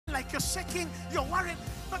like you're shaking, you're worried.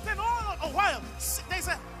 But then all a while,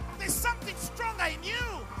 there's something stronger in you.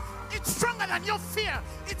 It's stronger than your fear.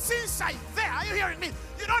 It's inside there. Are you hearing me?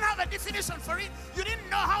 You don't have a definition for it. You didn't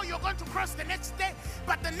know how you're going to cross the next day.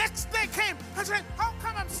 But the next day came. I said, how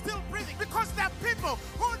come I'm still breathing? Because there are people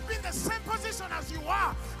who would be in the same position as you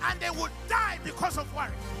are, and they would die because of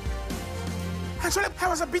worry. Actually, I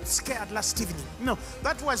was a bit scared last evening. No,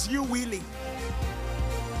 that was you willing.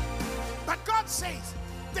 But God says,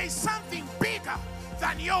 there's something bigger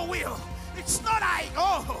than your will. It's not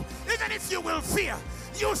even if you will fear,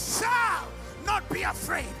 you shall not be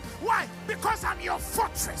afraid. Why? Because I'm your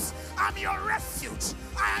fortress. I'm your refuge.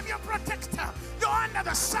 I am your protector. You're under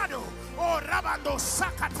the shadow. Oh, Rabando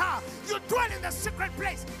Sakata. You dwell in the secret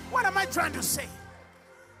place. What am I trying to say?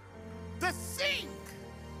 The thing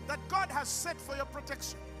that God has set for your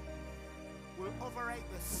protection will override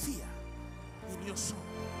the fear in your soul.